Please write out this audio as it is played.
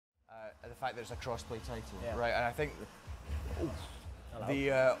the fact that it's a crossplay title, Yeah. right? And I think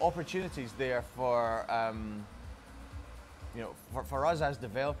the opportunities there for you know, for us as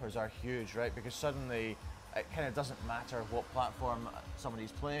developers are huge, right? Because suddenly it kind of doesn't matter what platform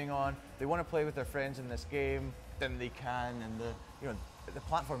somebody's playing on. They want to play with their friends in this game, then they can, and the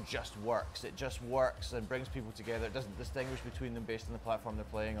platform just works. It just works and brings people together. It doesn't distinguish between them based on the platform they're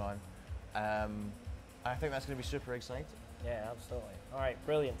playing on. I think that's going to be super exciting. Yeah, absolutely. All right,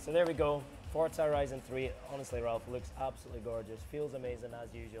 brilliant. So there we go. Forza Horizon 3, honestly, Ralph, looks absolutely gorgeous. Feels amazing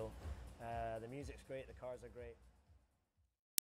as usual. The music's great, the cars are great.